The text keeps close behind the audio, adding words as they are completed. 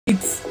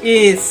It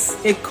is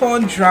a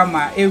corn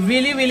drama, a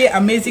really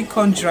amazing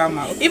corn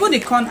drama. Even the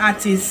corn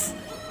artists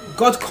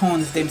got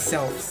corns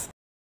themselves.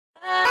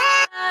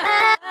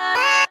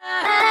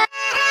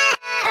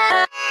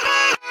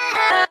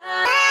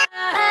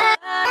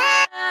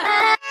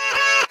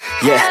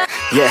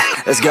 Yeah,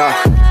 let's go.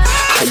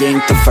 I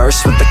ain't the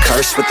first with the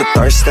curse, with the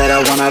thirst that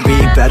I wanna be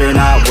better,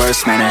 not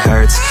worse, man it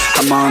hurts.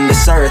 I'm on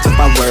this earth with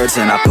my words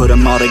and I put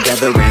them all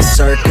together,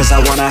 insert, cause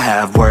I wanna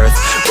have worth.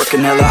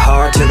 Working hella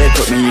hard till they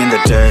put me in the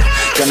dirt.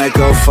 Gonna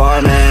go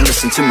far, man,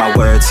 listen to my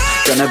words.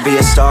 Gonna be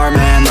a star,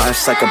 man,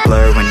 life's like a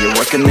blur. When you're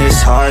working this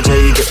hard, yeah,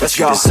 you get what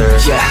you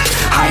deserve. Yeah,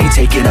 I ain't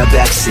taking a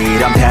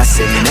backseat, I'm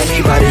passing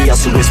anybody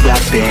else who is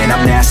rapping.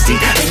 I'm nasty,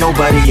 ain't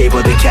nobody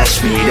able to catch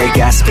me. They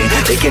gasping,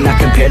 they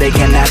cannot compare, they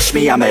can't match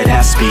me. I'm at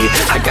half speed,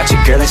 I got your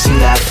girl and she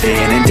laughing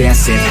and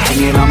dancing,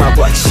 hanging on my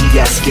butt, she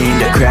asking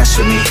to crash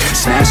with me,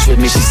 smash with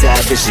me. She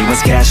savage, she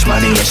wants cash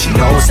money and she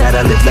knows that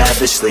I live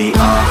lavishly.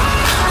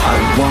 I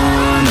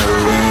wanna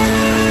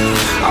live,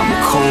 I'm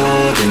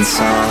cold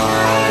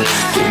inside.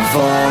 Give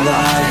all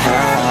I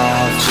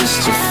have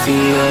just to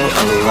feel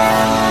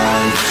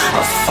alive.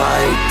 I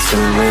fight to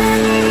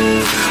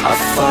live, I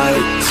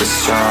fight to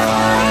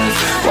strive.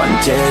 One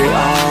day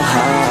I'll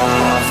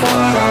have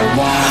what I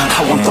want.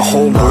 I want the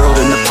whole world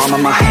in the palm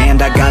of my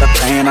hand. I got a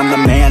plan, I'm the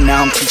man,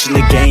 now I'm teaching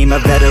the game. A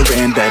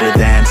veteran, better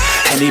than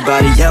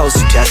anybody else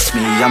who tests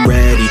me. I'm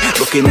ready,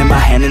 looking at my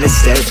hand and it's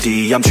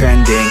steady. I'm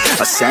trending,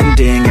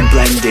 ascending and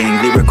blending,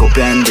 lyrical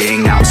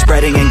bending. Now I'm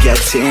spreading and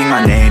getting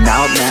my name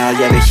out now.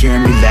 Yeah, they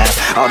hearing me laugh,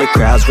 all the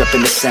crowds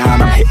repping the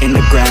sound. I'm hitting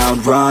the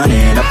ground,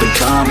 running, up and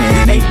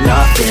coming, ain't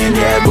nothing.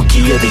 Yeah,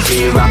 rookie of the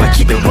year, I'ma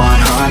keep it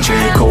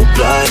 100.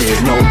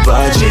 Cold-blooded, no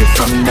budget,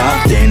 from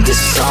nothing to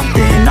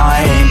something.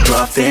 I ain't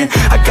bluffing,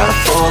 I got a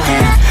full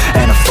hand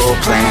and a full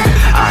plan.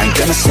 I ain't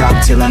gonna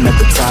stop till I'm at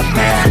the top,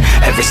 man.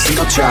 Every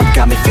single drop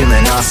got me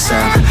feeling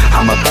awesome.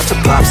 I'm about to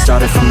pop,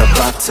 started from the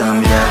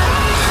bottom, yeah.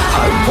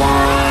 I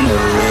wanna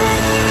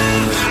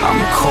live,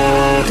 I'm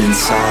cold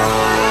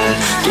inside.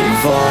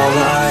 Give all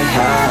I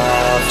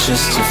have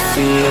just to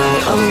feel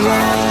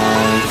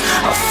alive.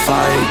 I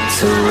fight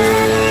to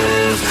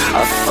live,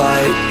 I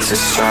fight to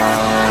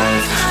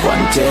strive.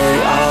 One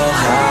day I'll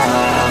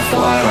have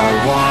what I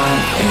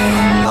want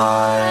in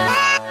life.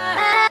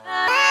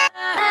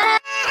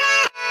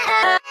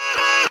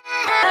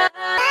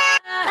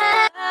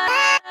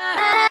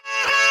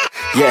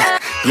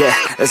 Yeah,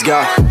 let's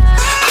go.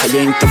 I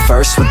ain't the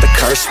first with the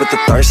curse, with the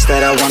thirst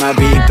that I wanna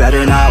be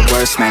better, not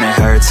worse, man it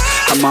hurts.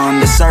 I'm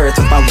on this earth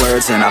with my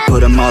words and I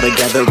put them all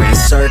together,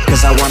 insert,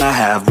 cause I wanna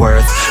have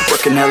worth.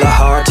 Working hella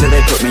hard till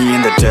they put me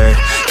in the dirt.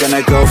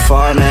 Gonna go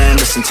far,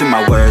 man, listen to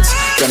my words.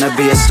 Gonna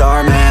be a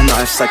star, man,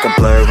 life's like a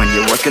blur. When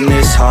you're working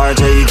this hard,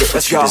 yeah, you get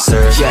what you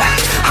deserve. Yeah,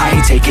 I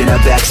ain't taking a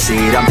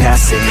backseat, I'm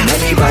passing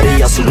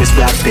anybody else who is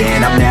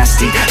rapping. I'm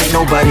nasty, ain't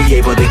nobody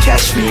able to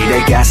catch me. They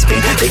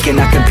gasping, they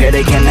cannot compare,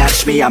 they can't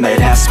match me. I'm at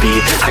half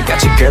speed, I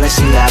got your girl and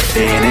she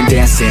laughing and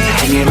dancing,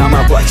 hanging on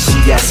my butt, she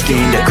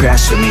asking to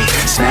crash with me,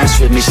 smash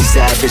with me. She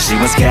savage, she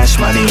wants cash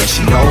money and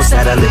she knows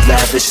that I live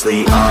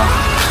lavishly.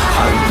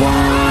 I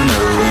wanna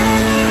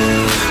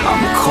live,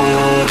 I'm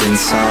cold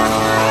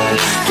inside.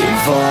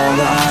 Give all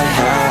I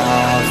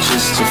have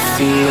just to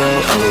feel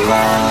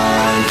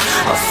alive.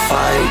 I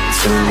fight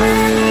to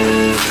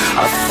live,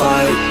 I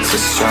fight to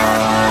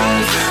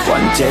strive.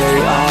 One day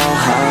I'll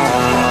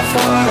have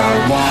what I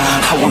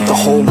want. I want the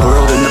whole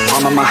world in the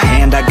palm of my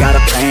hand. I got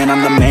a plan, I'm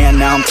the man,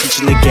 now I'm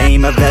teaching the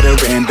game. A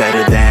veteran,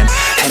 better than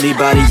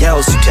anybody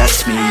else who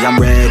tests me. I'm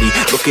ready,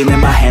 looking at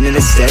my hand and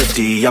it's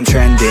steady. I'm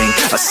trending,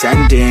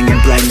 ascending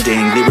and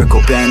blending, lyrical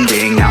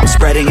bending. Now I'm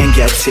spreading and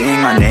getting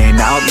my name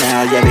out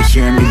now. Yeah, they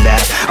hearing me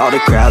laugh, all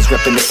the crowds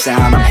repping the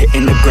sound. I'm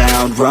hitting the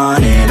ground,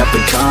 running, up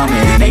and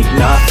coming, ain't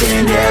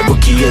nothing. Yeah,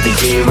 rookie of the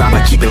year,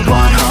 I'ma keep it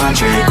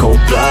 100.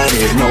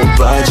 Cold-blooded, no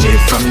budget,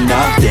 from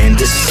nothing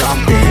to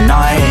something.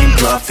 I ain't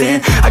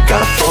bluffing, I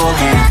got a full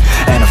hand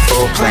and a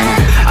full plan.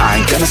 I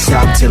ain't gonna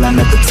stop till I'm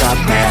at the top,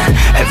 man.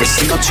 Every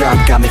single drop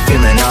got me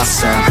feeling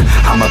awesome.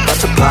 I'm about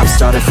to pop,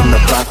 started from the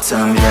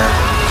bottom, yeah.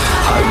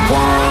 I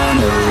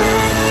wanna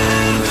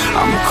live,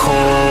 I'm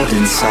cold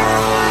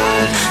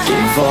inside.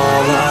 Give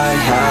all I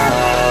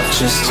have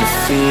just to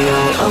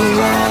feel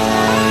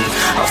alive.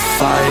 I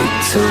fight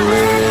to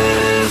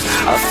live,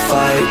 I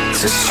fight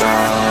to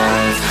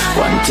strive.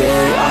 One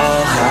day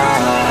I'll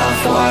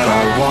have what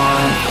I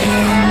want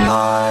in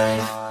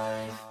life.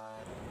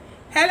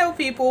 Hello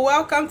people,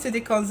 welcome to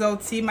the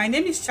Consultee. My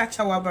name is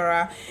Chacha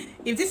Wabara.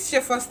 If this is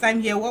your first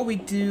time here, what we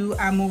do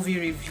are movie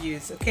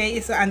reviews, okay?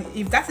 So, and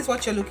if that is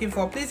what you're looking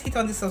for, please hit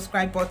on the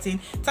subscribe button,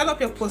 turn up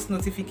your post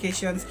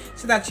notifications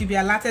so that you'll be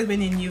alerted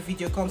when a new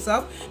video comes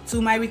up.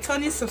 To my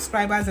returning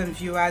subscribers and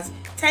viewers,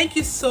 thank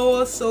you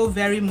so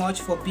very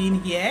much for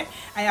being here.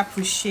 I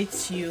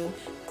appreciate you.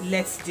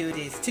 Let's do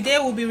this. Today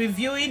we'll be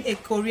reviewing a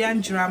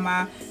Korean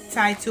drama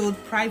titled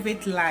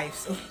Private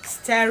Lives,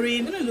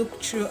 starring, I'm gonna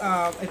look through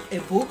a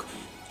book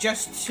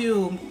just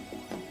to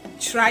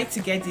try to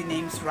get the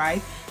names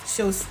right.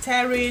 So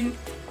starring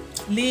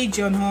Lee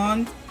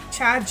Jeong-hyun,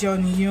 Cha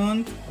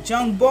Jeong-hyun,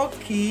 Jung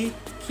Bo-ki,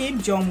 Kim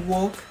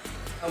Jong-wook.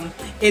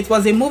 It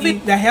was a movie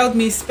that held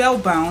me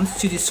spellbound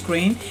to the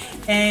screen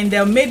and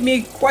made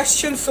me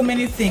question so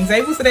many things. I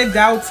even started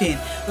doubting,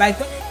 like,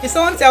 if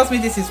someone tells me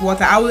this is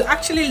water, I will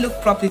actually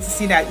look properly to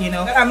see that, you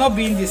know, I'm not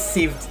being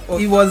deceived.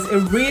 It was a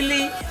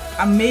really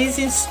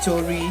amazing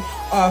story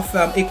of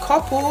a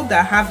couple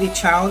that have a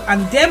child,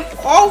 and them,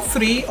 all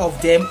three of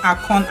them are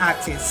con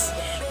artists.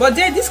 But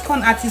then these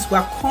con artists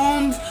were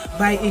conned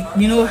by a,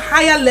 you know,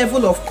 higher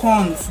level of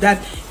cons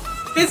that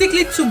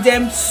basically took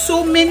them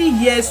so many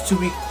years to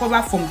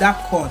recover from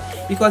that con,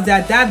 because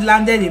their dad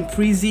landed in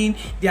prison,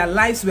 their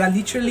lives were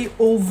literally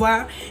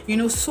over, you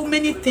know, so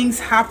many things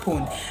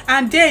happened.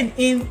 And then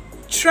in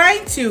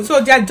trying to,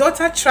 so their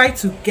daughter tried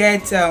to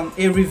get a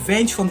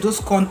revenge from those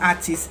con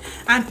artists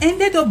and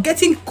ended up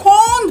getting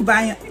conned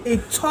by a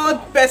third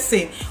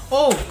person.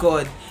 Oh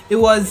God, it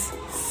was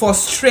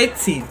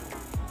frustrating.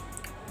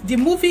 The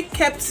movie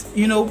kept,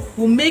 you know,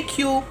 will make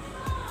you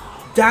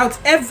doubt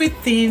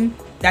everything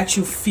that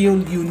you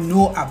feel you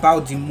know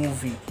about the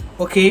movie,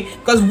 okay?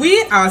 Because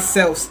we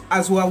ourselves,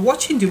 as we are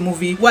watching the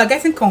movie, we are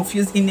getting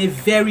confused in a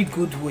very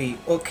good way,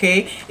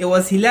 okay? It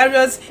was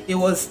hilarious, it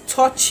was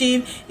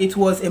touching, it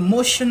was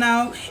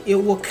emotional, it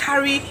will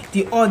carry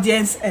the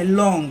audience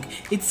along.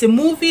 It's a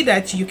movie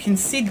that you can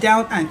sit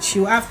down and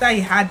chill after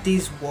you had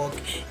this work,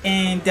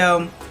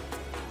 and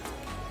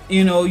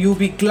you know, you'll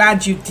be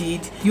glad you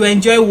did. You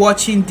enjoy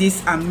watching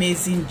this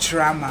amazing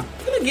drama.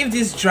 I'm gonna give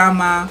this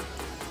drama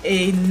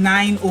a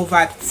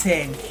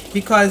 9/10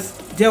 because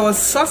there was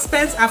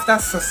suspense after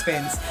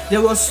suspense,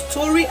 there was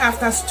story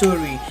after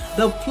story,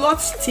 the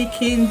plot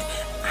thickened,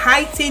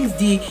 heightened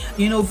the,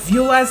 you know,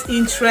 viewers'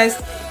 interest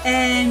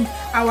and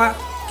our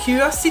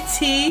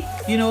curiosity.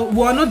 You know,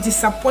 we are not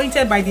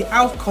disappointed by the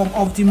outcome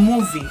of the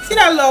movie. See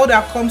that lull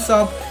that comes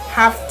up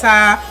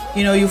after,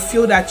 you know, you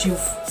feel that you've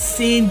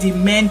seen the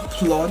main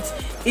plot?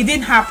 It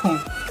didn't happen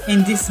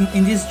in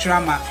this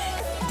drama.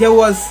 There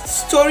was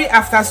story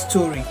after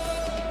story,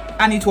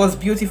 and it was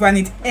beautiful, and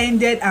it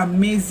ended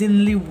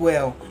amazingly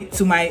well,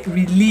 to my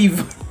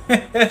relief.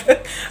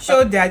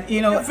 Showed that,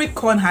 you know, every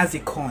con has a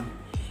con.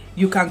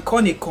 You can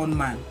con a con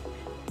man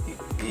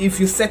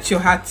if you set your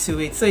heart to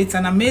it. So it's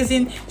an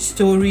amazing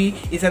story,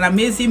 it's an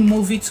amazing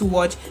movie to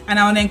watch, and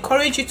I want to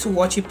encourage you to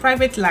watch it.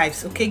 Private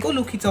Lives, okay, go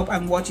look it up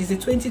and watch. It's a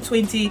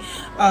 2020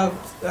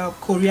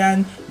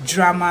 Korean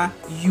drama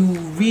you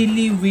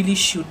really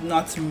should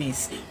not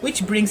miss,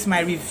 which brings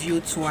my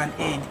review to an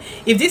end.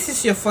 If this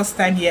is your first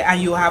time here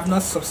and you have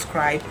not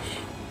subscribed,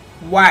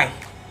 why?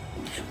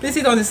 Please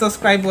hit on the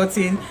subscribe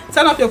button,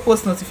 turn off your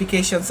post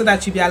notifications so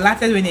that you'll be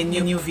alerted when a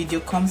new video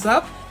comes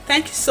up.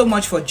 Thank you so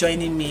much for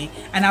joining me,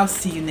 and I'll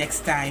see you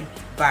next time.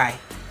 Bye.